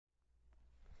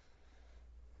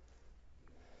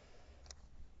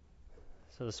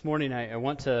So this morning I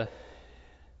want to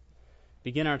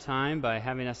begin our time by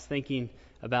having us thinking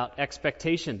about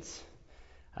expectations.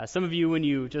 Some of you, when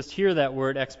you just hear that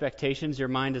word expectations, your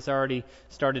mind has already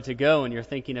started to go and you're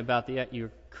thinking about you're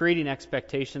creating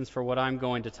expectations for what I'm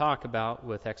going to talk about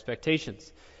with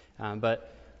expectations.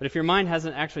 But if your mind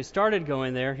hasn't actually started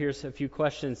going there, here's a few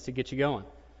questions to get you going.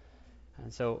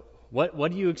 And so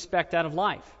what do you expect out of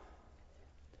life?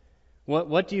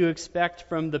 What do you expect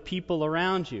from the people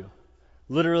around you?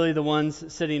 Literally the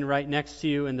ones sitting right next to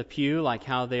you in the pew, like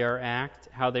how they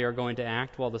are going to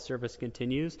act while the service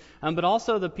continues, but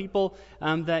also the people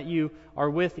that you are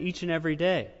with each and every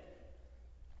day.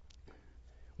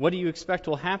 What do you expect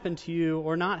will happen to you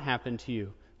or not happen to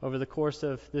you over the course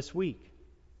of this week?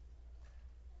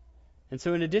 And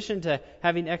so in addition to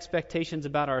having expectations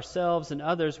about ourselves and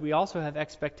others, we also have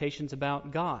expectations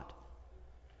about God.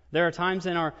 There are times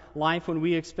in our life when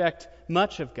we expect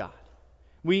much of God.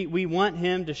 We want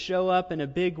Him to show up in a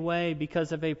big way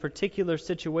because of a particular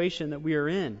situation that we are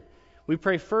in. We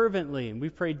pray fervently and we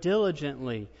pray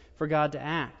diligently for God to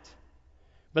act.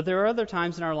 But there are other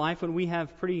times in our life when we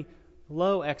have pretty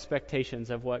low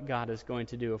expectations of what God is going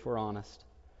to do, if we're honest.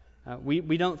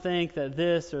 We don't think that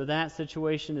this or that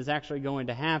situation is actually going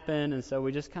to happen, and so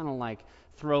we just kind of like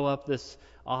throw up this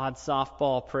odd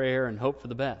softball prayer and hope for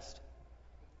the best.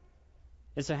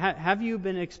 And so have you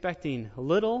been expecting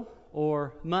little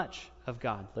or much of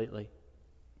God lately?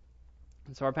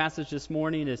 And so our passage this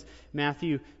morning is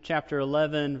Matthew chapter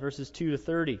 11, verses 2 to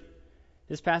 30.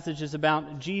 This passage is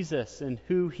about Jesus and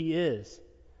who He is.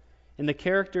 And the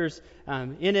characters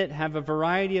in it have a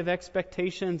variety of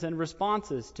expectations and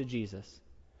responses to Jesus.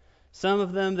 Some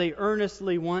of them they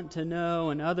earnestly want to know,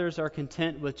 and others are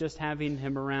content with just having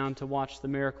Him around to watch the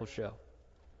miracle show.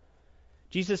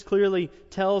 Jesus clearly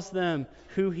tells them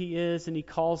who He is, and He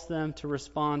calls them to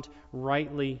respond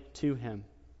rightly to Him.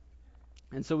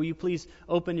 And so will you please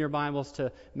open your Bibles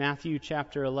to Matthew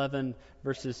chapter 11,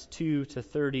 verses 2 to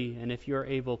 30, and if you're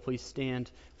able, please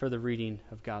stand for the reading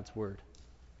of God's Word.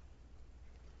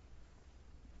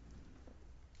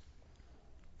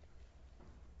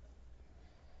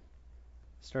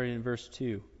 Starting in verse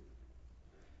 2.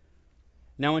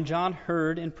 Now when John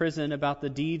heard in prison about the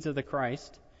deeds of the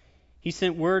Christ, he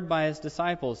sent word by his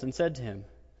disciples and said to him,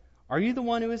 "Are you the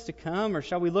one who is to come, or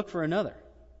shall we look for another?"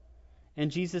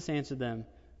 And Jesus answered them,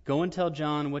 "Go and tell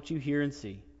John what you hear and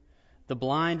see. The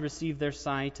blind receive their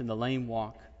sight, and the lame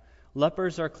walk.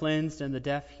 Lepers are cleansed, and the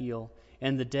deaf heal,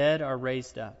 and the dead are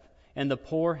raised up, and the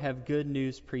poor have good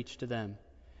news preached to them.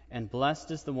 And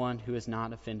blessed is the one who is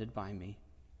not offended by me."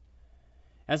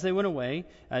 As they went away,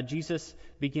 Jesus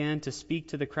began to speak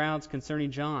to the crowds concerning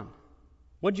John.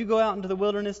 "What did you go out into the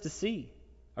wilderness to see?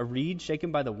 A reed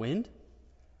shaken by the wind?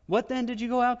 What then did you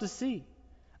go out to see?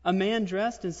 A man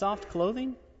dressed in soft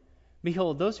clothing?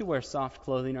 Behold, those who wear soft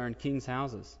clothing are in kings'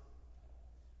 houses.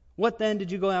 What then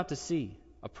did you go out to see?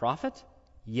 A prophet?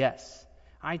 Yes,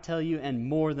 I tell you, and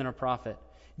more than a prophet.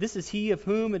 This is he of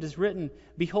whom it is written,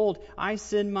 'Behold, I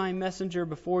send my messenger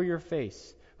before your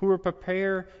face, who will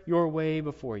prepare your way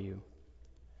before you.'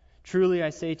 Truly I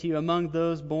say to you, among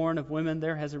those born of women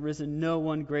there has arisen no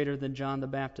one greater than John the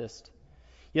Baptist.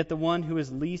 Yet the one who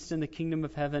is least in the kingdom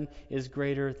of heaven is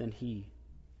greater than he.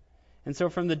 And so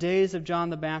from the days of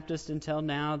John the Baptist until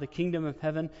now, the kingdom of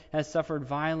heaven has suffered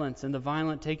violence, and the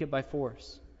violent take it by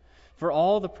force. For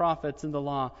all the prophets in the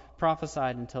law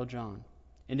prophesied until John.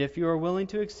 And if you are willing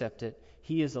to accept it,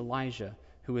 he is Elijah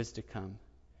who is to come.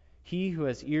 He who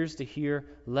has ears to hear,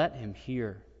 let him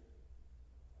hear.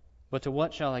 But to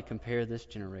what shall I compare this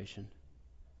generation?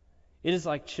 It is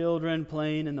like children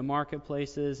playing in the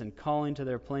marketplaces and calling to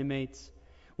their playmates,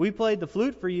 'We played the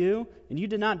flute for you, and you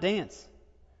did not dance.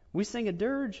 We sang a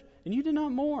dirge, and you did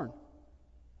not mourn.'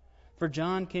 For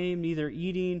John came neither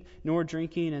eating nor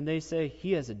drinking, and they say,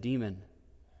 'He has a demon.'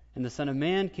 And the Son of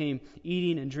Man came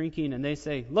eating and drinking, and they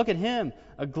say, 'Look at him,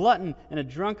 a glutton and a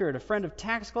drunkard, a friend of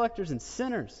tax collectors and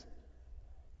sinners.'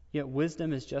 Yet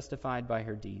wisdom is justified by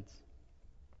her deeds."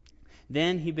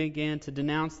 Then he began to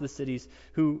denounce the cities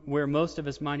where most of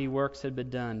his mighty works had been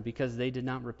done, because they did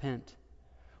not repent.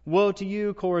 "Woe to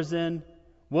you, Chorazin!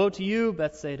 Woe to you,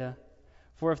 Bethsaida!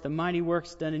 For if the mighty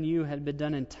works done in you had been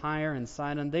done in Tyre and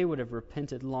Sidon, they would have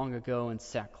repented long ago in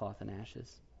sackcloth and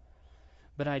ashes.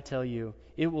 But I tell you,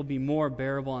 it will be more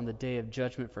bearable on the day of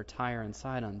judgment for Tyre and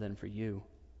Sidon than for you.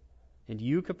 And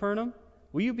you, Capernaum,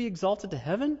 will you be exalted to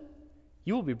heaven?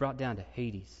 You will be brought down to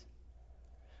Hades.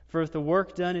 For if the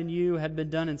work done in you had been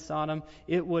done in Sodom,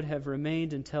 it would have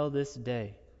remained until this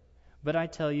day. But I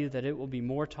tell you that it will be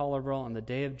more tolerable on the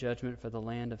day of judgment for the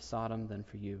land of Sodom than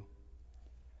for you."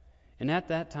 And at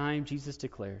that time Jesus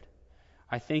declared,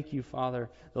 I thank you, Father,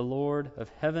 the Lord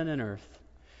of heaven and earth,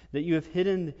 that you have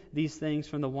hidden these things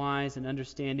from the wise and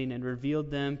understanding and revealed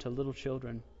them to little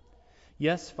children.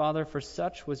 Yes, Father, for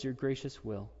such was your gracious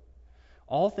will.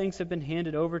 All things have been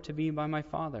handed over to me by my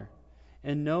Father,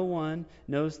 and no one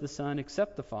knows the Son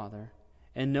except the Father,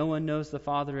 and no one knows the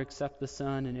Father except the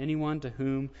Son, and anyone to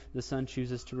whom the Son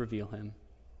chooses to reveal him.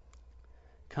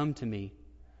 Come to me,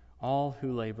 all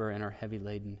who labor and are heavy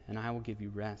laden, and I will give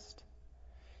you rest.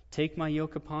 Take my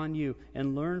yoke upon you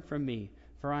and learn from me,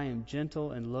 for I am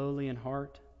gentle and lowly in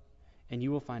heart, and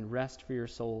you will find rest for your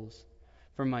souls.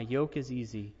 For my yoke is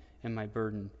easy and my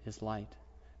burden is light.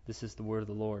 This is the word of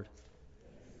the Lord.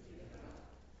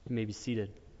 You may be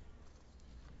seated.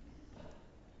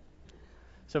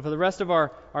 So for the rest of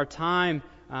our time,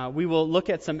 we will look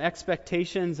at some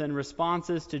expectations and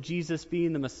responses to Jesus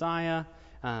being the Messiah,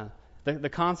 the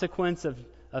consequence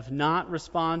of not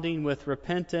responding with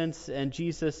repentance, and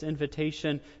Jesus'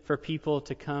 invitation for people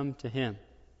to come to him.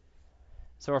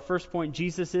 So our first point,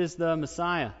 Jesus is the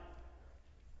Messiah.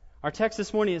 Our text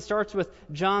this morning, it starts with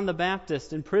John the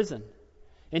Baptist in prison.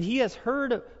 And he has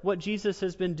heard what Jesus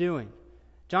has been doing.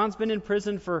 John's been in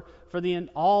prison for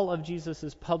all of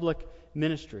Jesus' public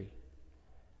ministry.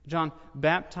 John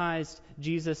baptized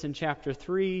Jesus in chapter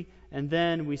 3, and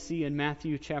then we see in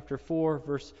Matthew chapter 4,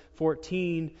 verse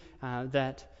 14,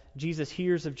 that Jesus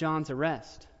hears of John's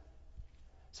arrest.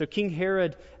 So King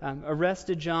Herod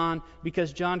arrested John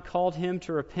because John called him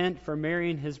to repent for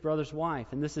marrying his brother's wife.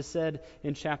 And this is said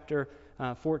in chapter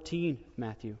 14,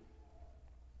 Matthew.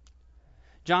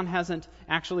 John hasn't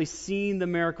actually seen the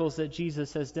miracles that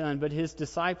Jesus has done, but his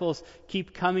disciples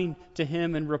keep coming to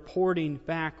him and reporting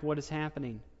back what is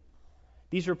happening.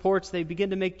 These reports, they begin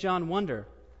to make John wonder,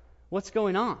 what's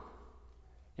going on?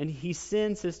 And he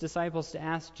sends his disciples to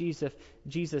ask Jesus,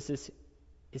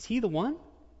 is he the one?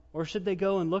 Or should they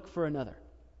go and look for another?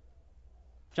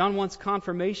 John wants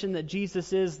confirmation that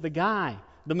Jesus is the guy,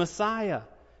 the Messiah,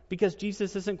 because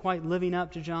Jesus isn't quite living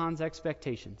up to John's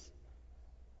expectations.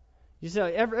 You see,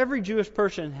 every Jewish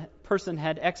person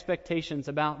had expectations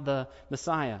about the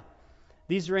Messiah.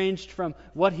 These ranged from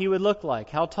what he would look like,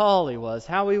 how tall he was,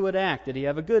 how he would act. Did he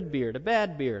have a good beard, a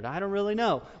bad beard? I don't really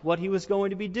know what he was going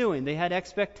to be doing. They had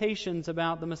expectations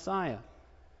about the Messiah.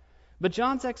 But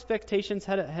John's expectations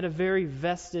had a very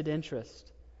vested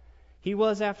interest. He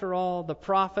was, after all, the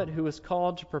prophet who was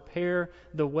called to prepare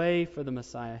the way for the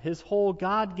Messiah. His whole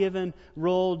God-given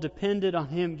role depended on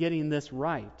him getting this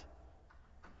right.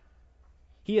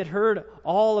 He had heard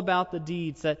all about the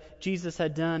deeds that Jesus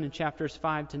had done in chapters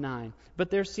 5 to 9, but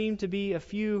there seemed to be a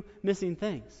few missing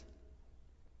things.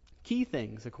 Key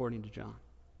things, according to John.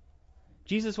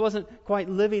 Jesus wasn't quite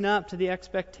living up to the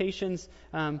expectations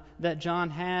that John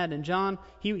had. And John,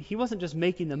 he wasn't just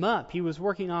making them up. He was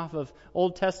working off of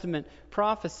Old Testament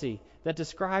prophecy that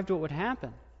described what would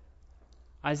happen.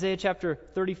 Isaiah chapter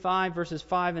 35, verses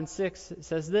 5 and 6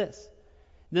 says this: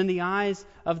 Then the eyes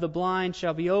of the blind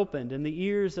shall be opened, and the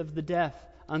ears of the deaf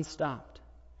unstopped.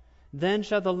 Then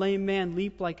shall the lame man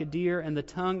leap like a deer, and the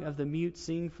tongue of the mute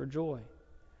sing for joy.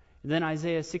 And then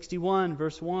Isaiah 61,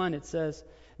 verse 1, it says,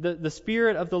 The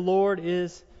Spirit of the Lord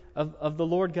of the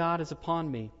Lord God is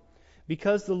upon me,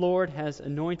 because the Lord has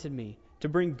anointed me to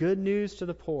bring good news to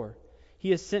the poor.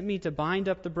 He has sent me to bind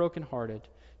up the brokenhearted,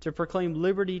 to proclaim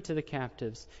liberty to the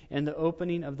captives, and the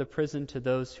opening of the prison to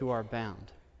those who are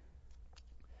bound.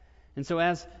 And so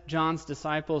as John's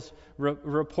disciples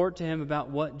report to him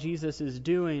about what Jesus is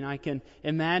doing, I can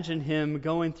imagine him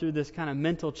going through this kind of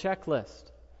mental checklist.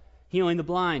 Healing the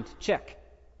blind, check.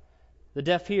 The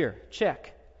deaf hear,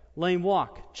 check. Lame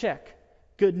walk, check.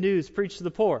 Good news, preach to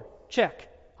the poor, check.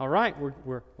 All right,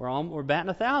 we're batting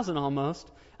 1,000 almost.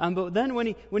 But then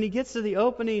when he gets to the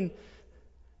opening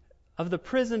of the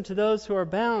prison to those who are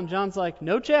bound, John's like,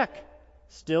 no check.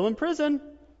 Still in prison,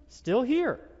 still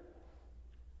here.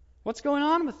 What's going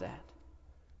on with that?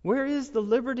 Where is the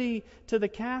liberty to the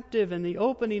captive and the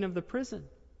opening of the prison?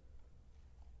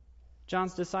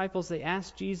 John's disciples, they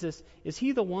ask Jesus, is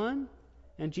he the one?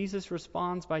 And Jesus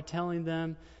responds by telling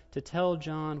them to tell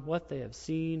John what they have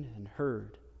seen and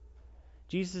heard.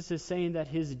 Jesus is saying that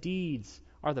his deeds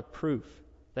are the proof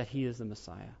that he is the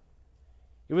Messiah.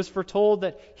 It was foretold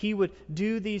that he would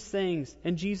do these things,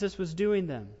 and Jesus was doing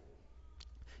them.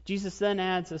 Jesus then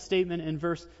adds a statement in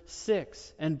verse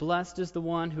 6, and blessed is the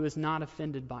one who is not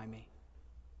offended by me.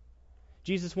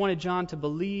 Jesus wanted John to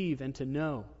believe and to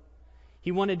know.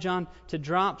 He wanted John to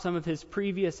drop some of his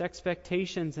previous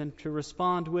expectations and to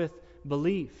respond with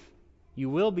belief. You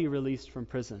will be released from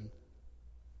prison,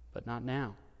 but not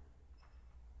now.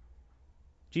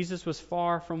 Jesus was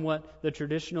far from what the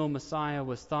traditional Messiah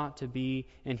was thought to be,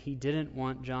 and he didn't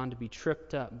want John to be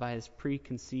tripped up by his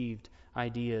preconceived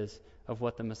ideas of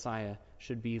what the Messiah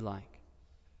should be like.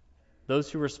 Those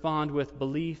who respond with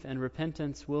belief and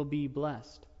repentance will be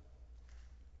blessed.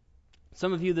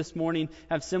 Some of you this morning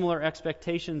have similar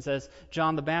expectations as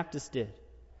John the Baptist did.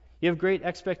 You have great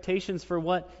expectations for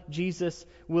what Jesus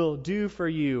will do for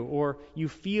you, or you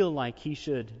feel like he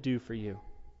should do for you.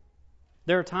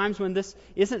 There are times when this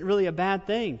isn't really a bad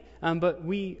thing, but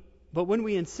when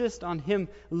we insist on him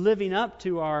living up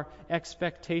to our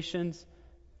expectations,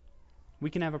 we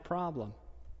can have a problem.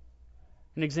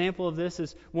 An example of this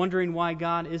is wondering why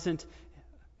God isn't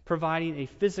providing a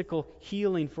physical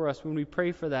healing for us when we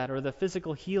pray for that, or the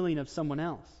physical healing of someone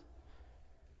else.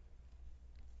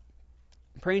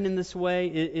 Praying in this way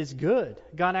is good.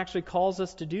 God actually calls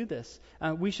us to do this.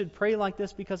 We should pray like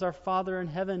this because our Father in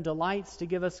heaven delights to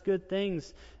give us good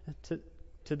things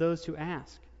to those who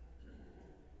ask.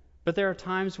 But there are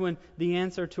times when the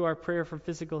answer to our prayer for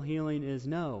physical healing is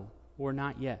no, or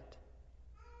not yet.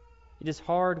 It is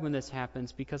hard when this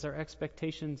happens because our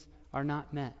expectations are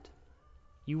not met.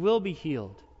 You will be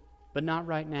healed, but not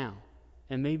right now,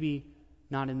 and maybe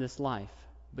not in this life,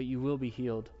 but you will be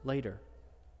healed later.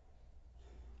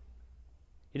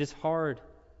 It is hard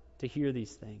to hear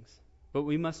these things, but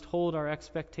we must hold our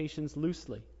expectations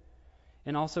loosely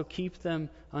and also keep them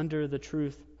under the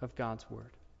truth of God's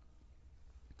Word.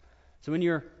 So in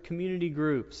your community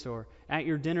groups or at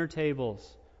your dinner tables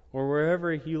or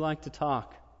wherever you like to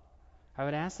talk, I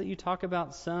would ask that you talk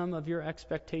about some of your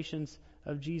expectations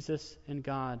of Jesus and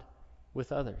God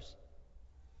with others.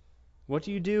 What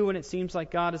do you do when it seems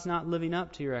like God is not living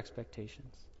up to your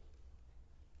expectations?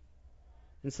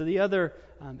 And so the other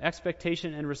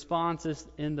expectation and response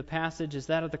in the passage is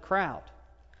that of the crowd.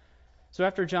 So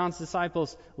after John's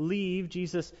disciples leave,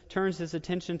 Jesus turns his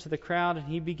attention to the crowd and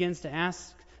he begins to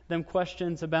ask them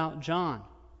questions about John.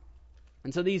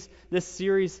 And so this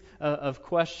series of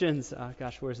questions,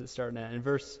 where's it starting at? In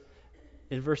verse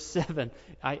 7,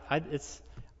 I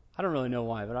don't really know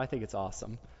why, but I think it's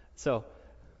awesome. So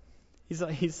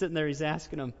he's sitting there, he's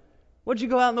asking them, "What'd you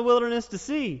go out in the wilderness to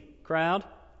see, crowd?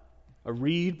 A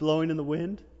reed blowing in the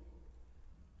wind?"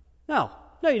 No,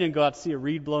 you didn't go out to see a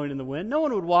reed blowing in the wind. No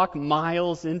one would walk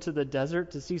miles into the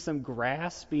desert to see some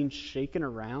grass being shaken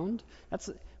around.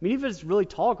 Even if it's really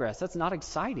tall grass, that's not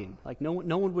exciting. Like no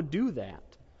one would do that.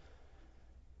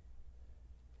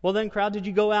 Well then, crowd, did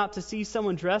you go out to see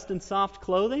someone dressed in soft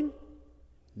clothing?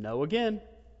 No again.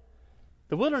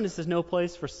 The wilderness is no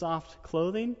place for soft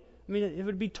clothing. I mean, it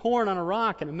would be torn on a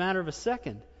rock in a matter of a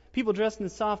second. People dressed in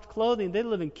soft clothing, they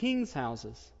live in kings'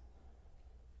 houses.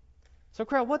 So,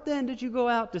 crowd, what then did you go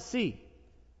out to see?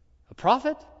 A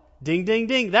prophet? Ding, ding,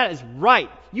 ding. That is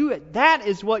right. That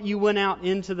is what you went out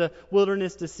into the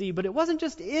wilderness to see. But it wasn't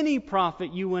just any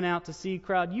prophet you went out to see,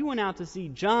 crowd. You went out to see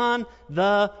John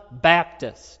the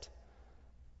Baptist.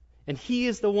 And he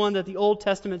is the one that the Old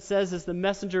Testament says is the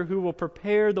messenger who will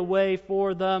prepare the way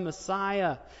for the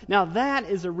Messiah. Now, that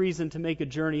is a reason to make a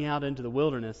journey out into the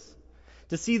wilderness,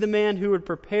 to see the man who would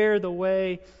prepare the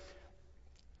way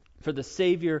for the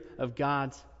Savior of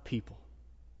God's people.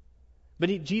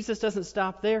 But Jesus doesn't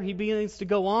stop there. He begins to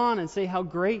go on and say how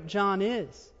great John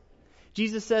is.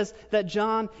 Jesus says that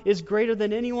John is greater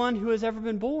than anyone who has ever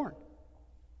been born.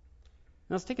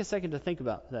 Now let's take a second to think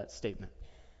about that statement.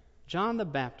 John the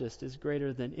Baptist is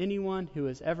greater than anyone who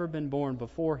has ever been born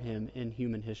before him in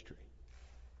human history.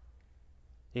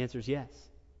 The answer is yes.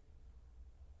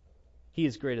 He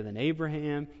is greater than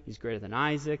Abraham, he's greater than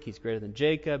Isaac, he's greater than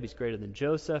Jacob, he's greater than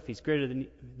Joseph, he's greater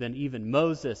than even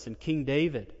Moses and King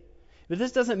David. But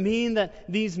this doesn't mean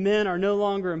that these men are no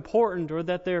longer important or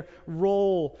that their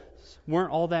roles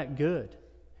weren't all that good.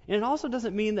 And it also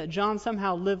doesn't mean that John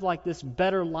somehow lived like this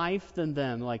better life than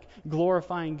them, like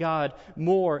glorifying God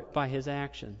more by his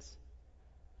actions.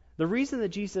 The reason that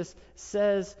Jesus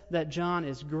says that John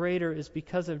is greater is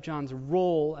because of John's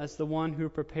role as the one who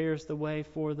prepares the way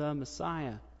for the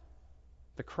Messiah,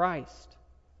 the Christ.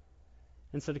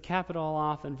 And so to cap it all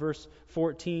off, in verse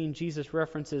 14, Jesus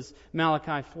references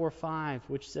Malachi 4:5,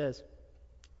 which says,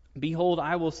 "Behold,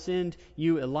 I will send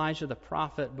you Elijah the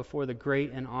prophet before the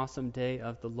great and awesome day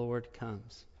of the Lord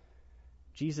comes."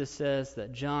 Jesus says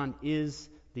that John is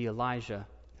the Elijah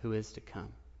who is to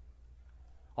come.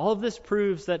 All of this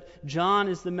proves that John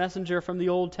is the messenger from the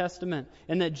Old Testament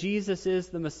and that Jesus is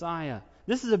the Messiah.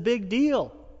 This is a big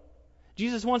deal.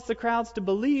 Jesus wants the crowds to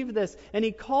believe this, and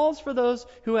he calls for those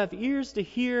who have ears to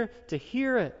hear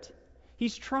it.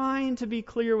 He's trying to be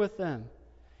clear with them.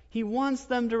 He wants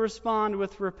them to respond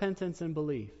with repentance and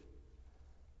belief.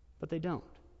 But they don't.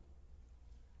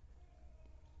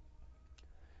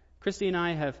 Christy and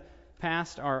I have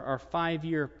passed our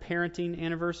 5-year parenting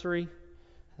anniversary.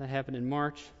 That happened in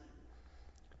March.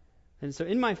 And so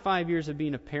in my 5 years of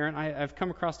being a parent, I've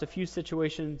come across a few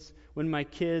situations when my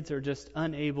kids are just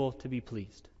unable to be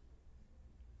pleased.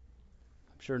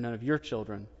 I'm sure none of your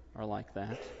children are like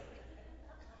that.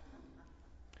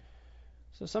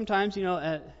 So sometimes,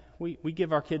 we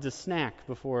give our kids a snack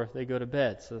before they go to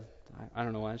bed. So I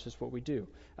don't know why, it's just what we do.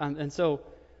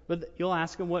 But you'll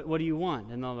ask them, what do you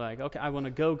want? And they'll be like, okay, I want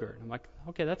a Go-Gurt. I'm like,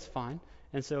 okay, that's fine.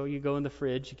 And so you go in the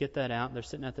fridge, you get that out, they're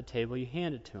sitting at the table, you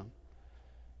hand it to them.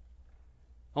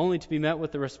 Only to be met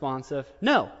with the response of,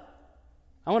 no,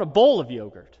 I want a bowl of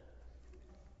yogurt.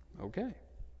 Okay.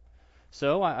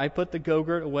 So I put the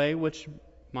Go-Gurt away, which,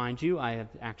 mind you, I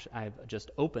have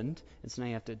just opened, and so now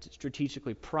you have to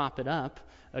strategically prop it up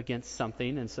against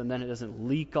something, and so then it doesn't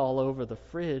leak all over the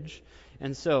fridge.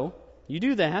 And so you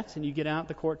do that, and you get out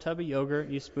the quart tub of yogurt,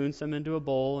 and you spoon some into a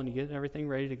bowl, and you get everything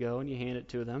ready to go, and you hand it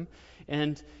to them.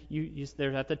 And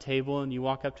they're at the table, and you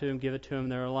walk up to them, give it to them,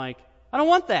 and they're like, I don't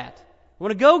want that. I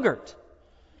want a Go-Gurt.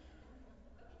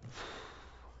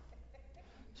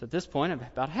 So at this point, I've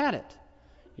about had it.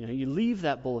 You leave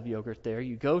that bowl of yogurt there,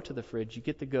 you go to the fridge, you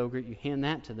get the Go-Gurt, you hand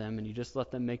that to them, and you just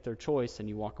let them make their choice, and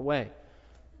you walk away.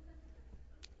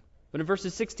 But in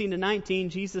verses 16 to 19,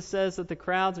 Jesus says that the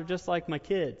crowds are just like my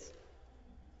kids.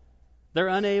 They're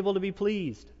unable to be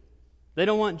pleased. They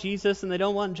don't want Jesus and they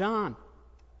don't want John.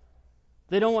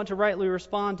 They don't want to rightly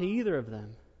respond to either of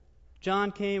them.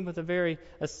 John came with a very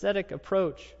ascetic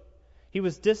approach. He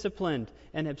was disciplined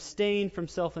and abstained from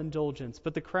self-indulgence,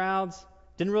 but the crowds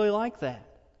didn't really like that.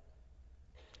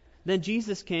 Then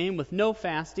Jesus came with no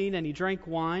fasting and he drank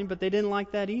wine, but they didn't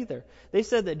like that either. They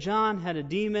said that John had a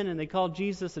demon and they called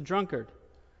Jesus a drunkard.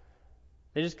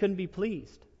 They just couldn't be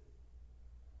pleased.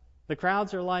 The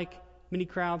crowds are like many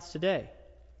crowds today.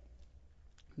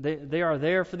 They are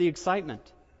there for the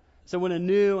excitement. So when a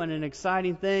new and an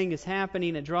exciting thing is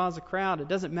happening, it draws a crowd. It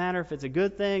doesn't matter if it's a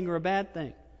good thing or a bad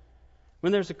thing.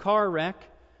 When there's a car wreck,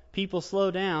 people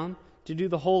slow down to do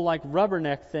the whole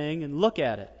rubberneck thing and look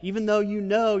at it. Even though you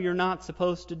know you're not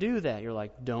supposed to do that. You're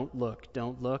like, don't look.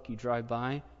 You drive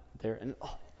by there and,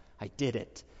 I did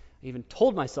it. I even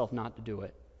told myself not to do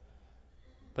it.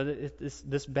 But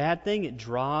this bad thing, it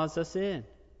draws us in.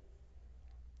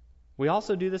 We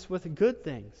also do this with good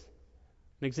things.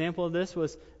 An example of this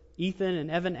was Ethan and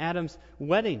Evan Adams'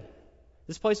 wedding.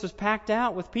 This place was packed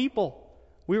out with people.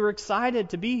 We were excited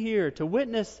to be here, to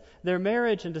witness their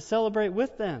marriage and to celebrate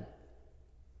with them.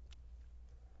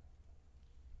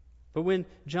 But when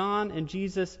John and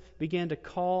Jesus began to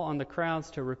call on the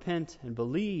crowds to repent and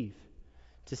believe,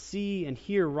 to see and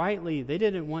hear rightly, they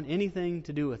didn't want anything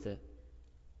to do with it.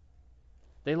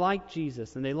 They liked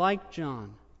Jesus and they liked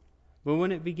John. But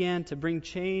when it began to bring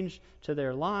change to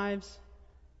their lives,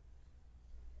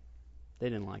 they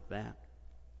didn't like that.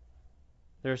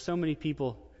 There are so many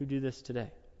people who do this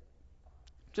today.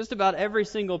 Just about every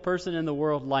single person in the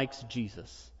world likes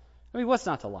Jesus. I mean, what's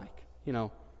not to like?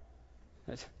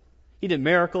 He did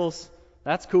miracles.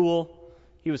 That's cool.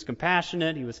 He was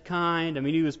compassionate. He was kind. I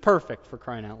mean, he was perfect, for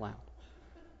crying out loud.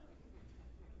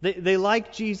 They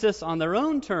like Jesus on their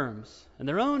own terms and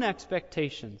their own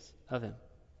expectations of him.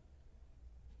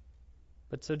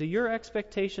 But so do your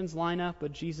expectations line up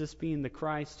with Jesus being the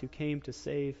Christ who came to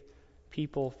save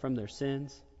people from their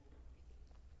sins?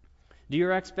 Do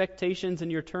your expectations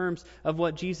and your terms of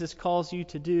what Jesus calls you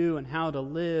to do and how to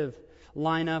live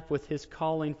line up with his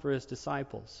calling for his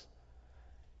disciples?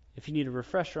 If you need a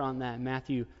refresher on that,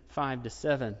 Matthew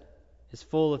 5-7 is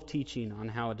full of teaching on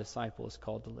how a disciple is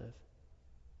called to live.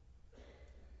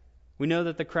 We know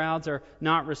that the crowds are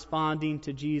not responding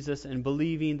to Jesus and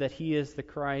believing that he is the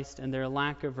Christ, and their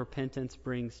lack of repentance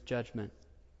brings judgment.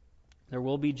 There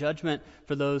will be judgment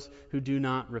for those who do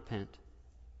not repent.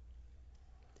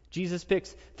 Jesus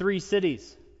picks 3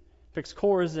 cities. Picks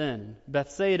Chorazin,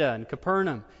 Bethsaida, and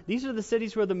Capernaum. These are the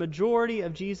cities where the majority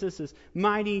of Jesus'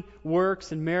 mighty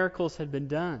works and miracles had been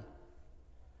done.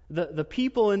 The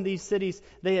people in these cities,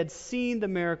 they had seen the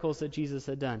miracles that Jesus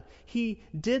had done. He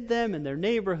did them in their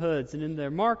neighborhoods and in their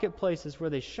marketplaces where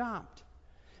they shopped.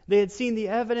 They had seen the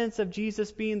evidence of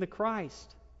Jesus being the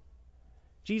Christ.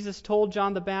 Jesus told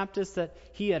John the Baptist that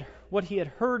what he had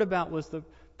heard about was the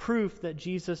proof that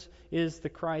Jesus is the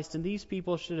Christ. And these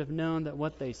people should have known that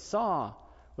what they saw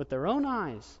with their own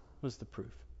eyes was the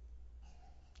proof.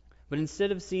 But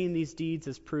instead of seeing these deeds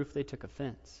as proof, they took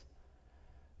offense.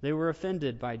 They were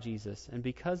offended by Jesus, and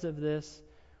because of this,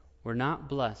 were not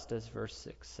blessed, as verse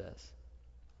 6 says.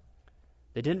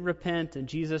 They didn't repent, and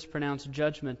Jesus pronounced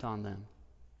judgment on them.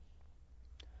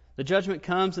 The judgment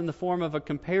comes in the form of a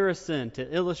comparison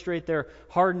to illustrate their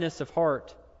hardness of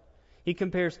heart. He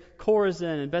compares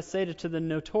Chorazin and Bethsaida to the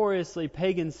notoriously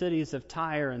pagan cities of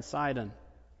Tyre and Sidon.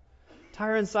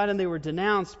 Tyre and Sidon, they were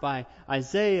denounced by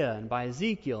Isaiah and by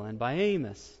Ezekiel and by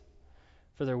Amos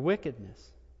for their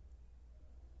wickedness.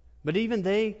 But even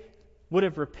they would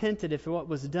have repented if what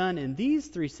was done in these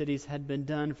three cities had been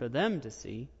done for them to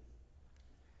see.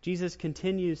 Jesus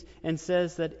continues and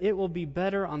says that it will be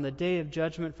better on the day of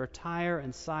judgment for Tyre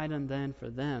and Sidon than for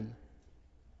them.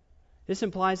 This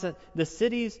implies that the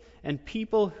cities and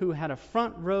people who had a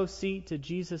front row seat to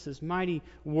Jesus' mighty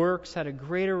works had a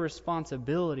greater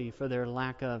responsibility for their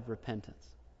lack of repentance.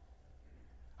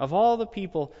 Of all the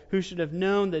people who should have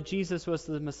known that Jesus was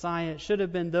the Messiah, it should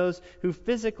have been those who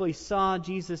physically saw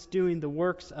Jesus doing the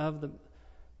works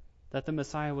that the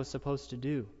Messiah was supposed to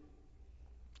do.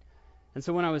 And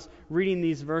so when I was reading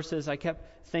these verses, I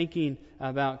kept thinking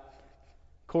about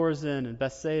Chorazin and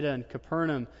Bethsaida and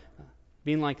Capernaum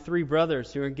being like three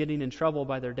brothers who are getting in trouble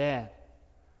by their dad.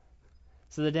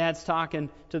 So the dad's talking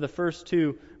to the first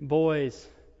two boys,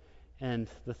 and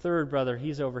the third brother,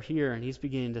 he's over here, and he's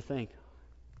beginning to think,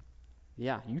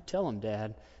 yeah, you tell him,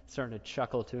 Dad. Starting to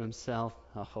chuckle to himself.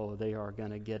 Oh, they are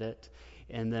going to get it.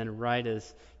 And then right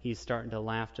as he's starting to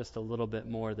laugh just a little bit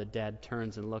more, the dad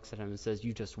turns and looks at him and says,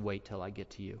 you just wait till I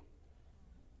get to you.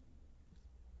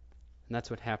 And that's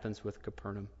what happens with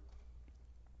Capernaum.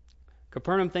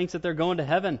 Capernaum thinks that they're going to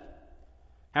heaven.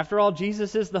 After all,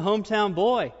 Jesus is the hometown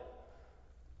boy.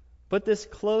 But this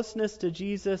closeness to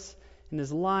Jesus in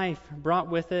his life brought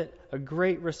with it a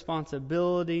great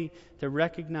responsibility to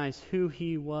recognize who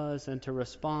he was and to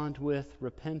respond with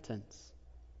repentance.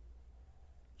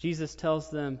 Jesus tells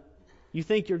them, you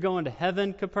think you're going to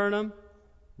heaven, Capernaum?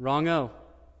 Wrong-o.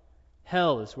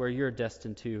 Hell is where you're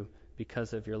destined to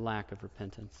because of your lack of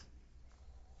repentance.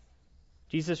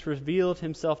 Jesus revealed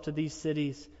himself to these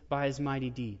cities by his mighty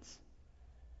deeds.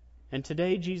 And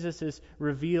today Jesus is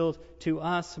revealed to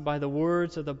us by the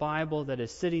words of the Bible that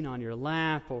is sitting on your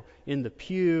lap or in the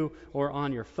pew or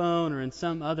on your phone or in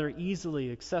some other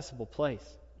easily accessible place.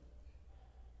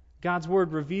 God's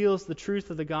Word reveals the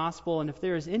truth of the gospel, and if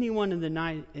there is anyone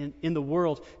in the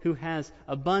world who has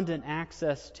abundant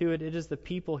access to it, it is the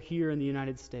people here in the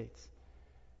United States.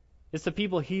 It's the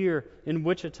people here in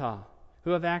Wichita who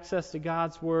have access to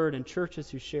God's Word and churches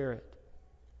who share it.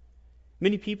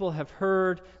 Many people have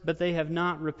heard, but they have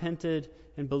not repented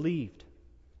and believed.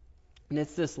 And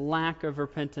it's this lack of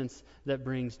repentance that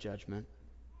brings judgment.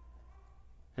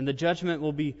 And the judgment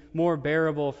will be more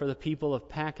bearable for the people of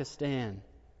Pakistan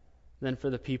than for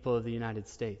the people of the United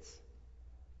States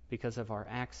because of our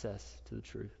access to the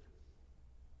truth.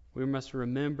 We must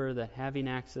remember that having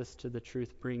access to the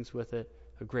truth brings with it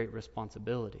a great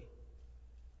responsibility.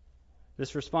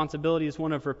 This responsibility is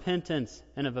one of repentance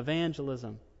and of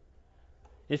evangelism.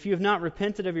 If you have not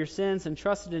repented of your sins and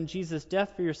trusted in Jesus'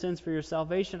 death for your sins for your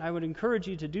salvation, I would encourage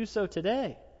you to do so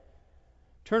today.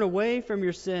 Turn away from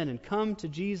your sin and come to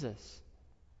Jesus.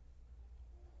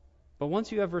 But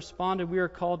once you have responded, we are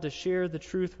called to share the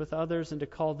truth with others and to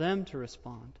call them to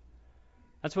respond.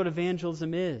 That's what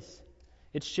evangelism is.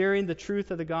 It's sharing the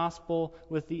truth of the gospel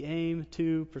with the aim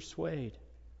to persuade.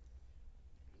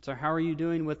 So how are you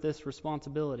doing with this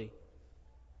responsibility?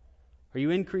 Are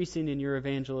you increasing in your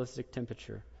evangelistic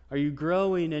temperature? Are you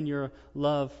growing in your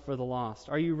love for the lost?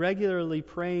 Are you regularly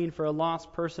praying for a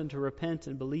lost person to repent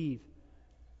and believe?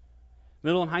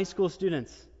 Middle and high school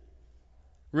students,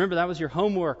 remember that was your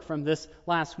homework from this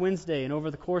last Wednesday, and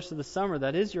over the course of the summer,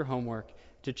 that is your homework,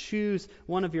 to choose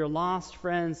one of your lost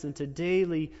friends and to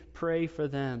daily pray for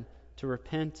them to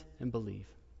repent and believe.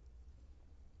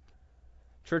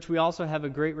 Church, we also have a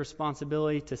great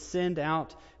responsibility to send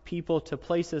out people to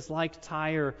places like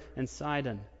Tyre and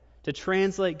Sidon, to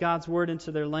translate God's Word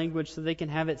into their language so they can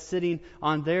have it sitting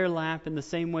on their lap in the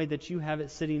same way that you have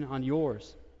it sitting on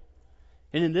yours.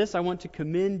 And in this, I want to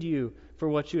commend you for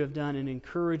what you have done and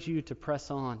encourage you to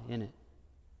press on in it.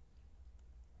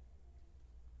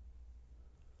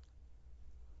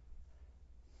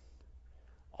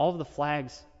 All of the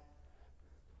flags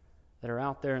that are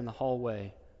out there in the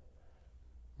hallway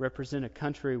represent a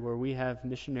country where we have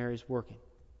missionaries working.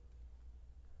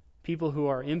 People who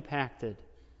are impacted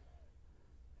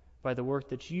by the work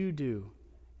that you do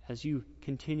as you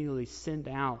continually send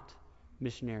out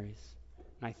missionaries.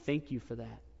 And I thank you for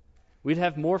that. We'd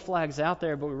have more flags out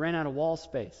there, but we ran out of wall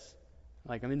space.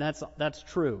 That's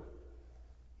true.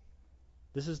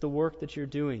 This is the work that you're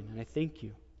doing, and I thank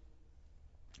you.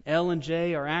 Elle and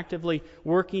Jay are actively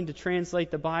working to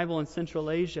translate the Bible in Central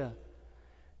Asia.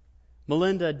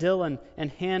 Melinda, Dylan,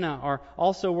 and Hannah are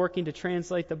also working to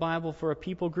translate the Bible for a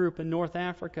people group in North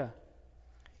Africa.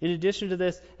 In addition to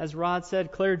this, as Rod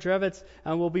said, Claire Drevitz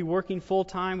will be working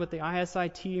full-time with the ISI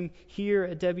team here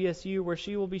at WSU, where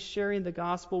she will be sharing the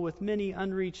gospel with many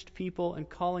unreached people and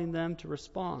calling them to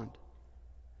respond.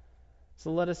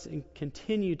 So let us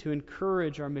continue to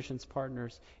encourage our missions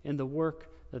partners in the work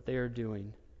that they are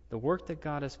doing, the work that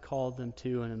God has called them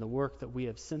to, and in the work that we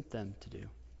have sent them to do.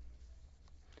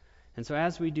 And so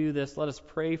as we do this, let us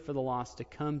pray for the lost to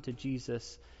come to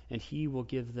Jesus, and He will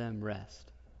give them rest.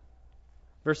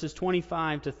 Verses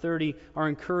 25 to 30 are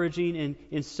encouraging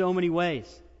in so many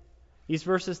ways. These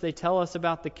verses, they tell us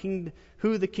about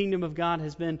who the kingdom of God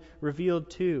has been revealed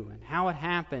to and how it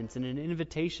happens, and an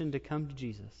invitation to come to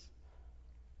Jesus.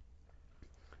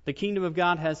 The kingdom of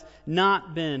God has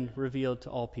not been revealed to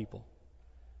all people.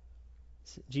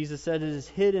 Jesus said it is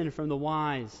hidden from the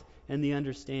wise and the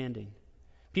understanding.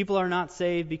 People are not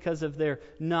saved because of their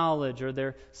knowledge or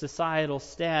their societal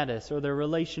status or their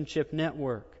relationship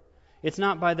network. It's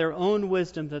not by their own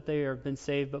wisdom that they have been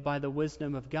saved, but by the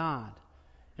wisdom of God.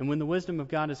 And when the wisdom of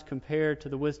God is compared to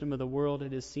the wisdom of the world,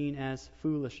 it is seen as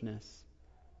foolishness.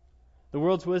 The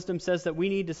world's wisdom says that we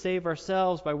need to save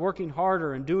ourselves by working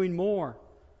harder and doing more.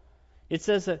 It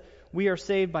says that we are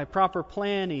saved by proper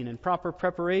planning and proper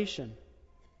preparation.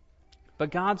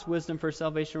 But God's wisdom for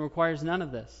salvation requires none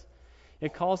of this.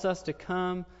 It calls us to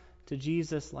come to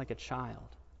Jesus like a child.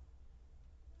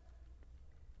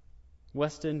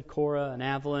 Weston, Cora, and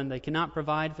Evelyn, they cannot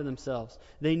provide for themselves.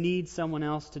 They need someone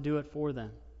else to do it for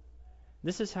them.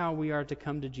 This is how we are to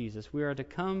come to Jesus. We are to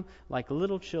come like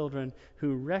little children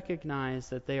who recognize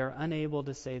that they are unable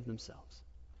to save themselves.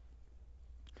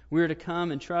 We are to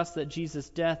come and trust that Jesus'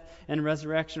 death and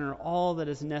resurrection are all that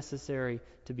is necessary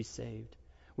to be saved.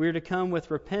 We are to come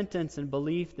with repentance and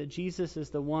belief that Jesus is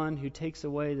the one who takes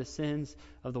away the sins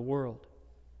of the world.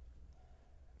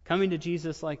 Coming to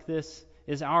Jesus like this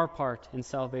is our part in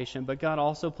salvation, but God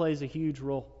also plays a huge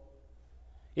role.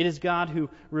 It is God who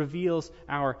reveals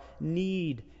our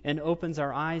need and opens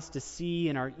our eyes to see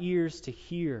and our ears to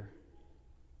hear.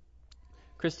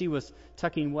 Christy was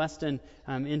tucking Weston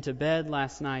into bed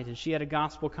last night, and she had a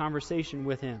gospel conversation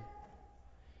with him.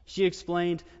 She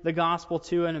explained the gospel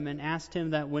to him and asked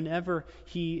him that whenever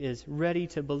he is ready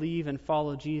to believe and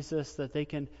follow Jesus, that they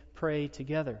can pray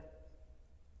together.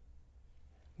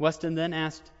 Weston then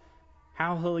asked,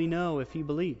 how will he know if he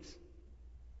believes?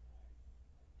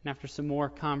 And after some more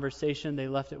conversation, they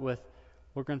left it with,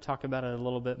 we're going to talk about it a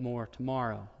little bit more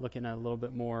tomorrow, looking at a little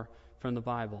bit more from the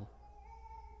Bible.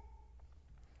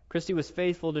 Christy was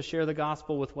faithful to share the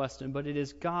gospel with Weston, but it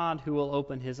is God who will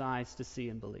open his eyes to see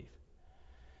and believe.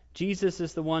 Jesus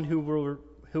is the one who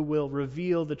will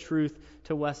reveal the truth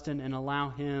to Weston and allow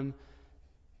him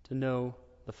to know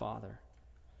the Father.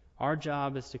 Our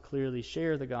job is to clearly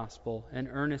share the gospel and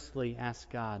earnestly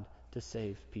ask God to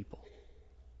save people.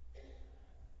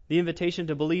 The invitation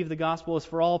to believe the gospel is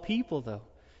for all people, though.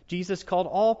 Jesus called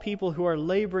all people who are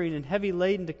laboring and heavy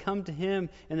laden to come to Him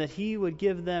and that He would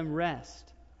give them rest.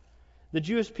 The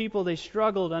Jewish people, they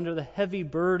struggled under the heavy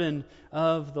burden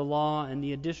of the law and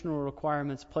the additional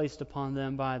requirements placed upon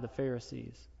them by the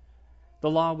Pharisees. The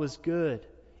law was good,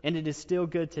 and it is still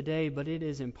good today, but it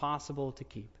is impossible to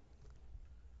keep.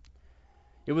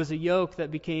 It was a yoke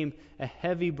that became a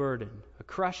heavy burden, a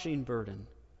crushing burden.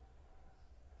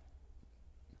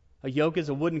 A yoke is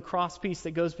a wooden crosspiece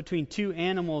that goes between two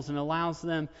animals and allows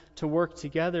them to work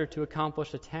together to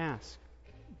accomplish a task.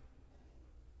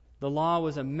 The law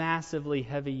was a massively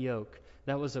heavy yoke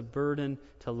that was a burden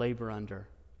to labor under.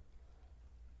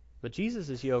 But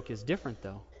Jesus' yoke is different,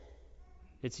 though.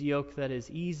 It's a yoke that is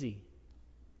easy.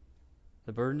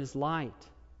 The burden is light,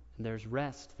 and there's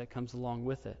rest that comes along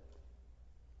with it.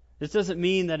 This doesn't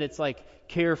mean that it's like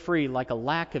carefree, like a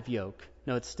lack of yoke.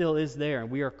 No, it still is there, and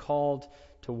we are called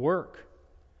to work.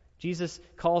 Jesus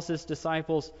calls His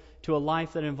disciples to a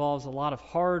life that involves a lot of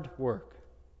hard work.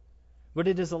 But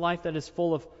it is a life that is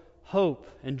full of hope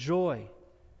and joy.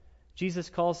 Jesus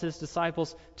calls His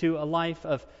disciples to a life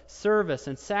of service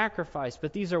and sacrifice,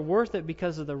 but these are worth it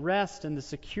because of the rest and the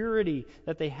security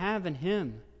that they have in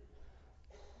Him.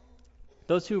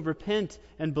 Those who repent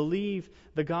and believe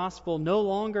the gospel no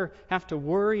longer have to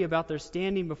worry about their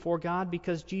standing before God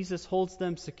because Jesus holds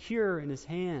them secure in His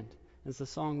hand, as the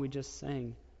song we just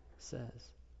sang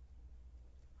says.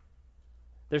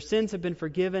 Their sins have been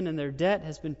forgiven and their debt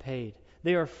has been paid.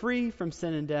 They are free from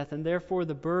sin and death, and therefore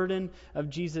the burden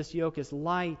of Jesus' yoke is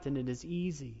light and it is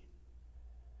easy.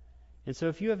 And so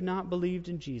if you have not believed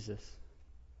in Jesus,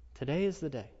 today is the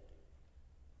day.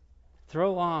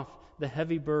 Throw off the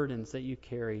heavy burdens that you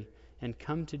carry and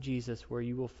come to Jesus where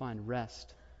you will find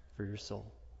rest for your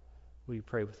soul. Will you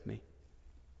pray with me?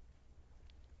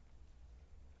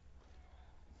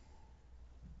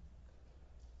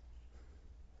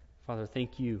 Father,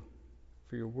 thank you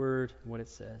for your word and what it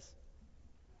says.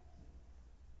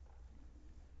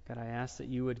 God, I ask that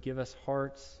you would give us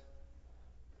hearts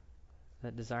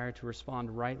that desire to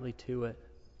respond rightly to it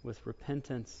with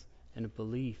repentance and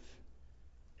belief.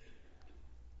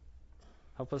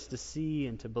 Help us to see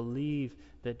and to believe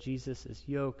that Jesus'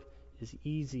 yoke is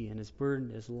easy and his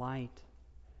burden is light.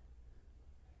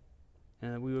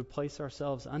 And that we would place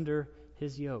ourselves under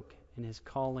his yoke and his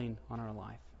calling on our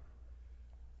life.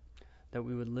 That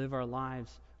we would live our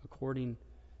lives according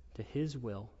to his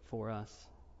will for us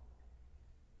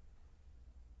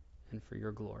and for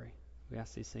your glory. We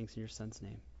ask these things in your Son's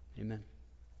name. Amen.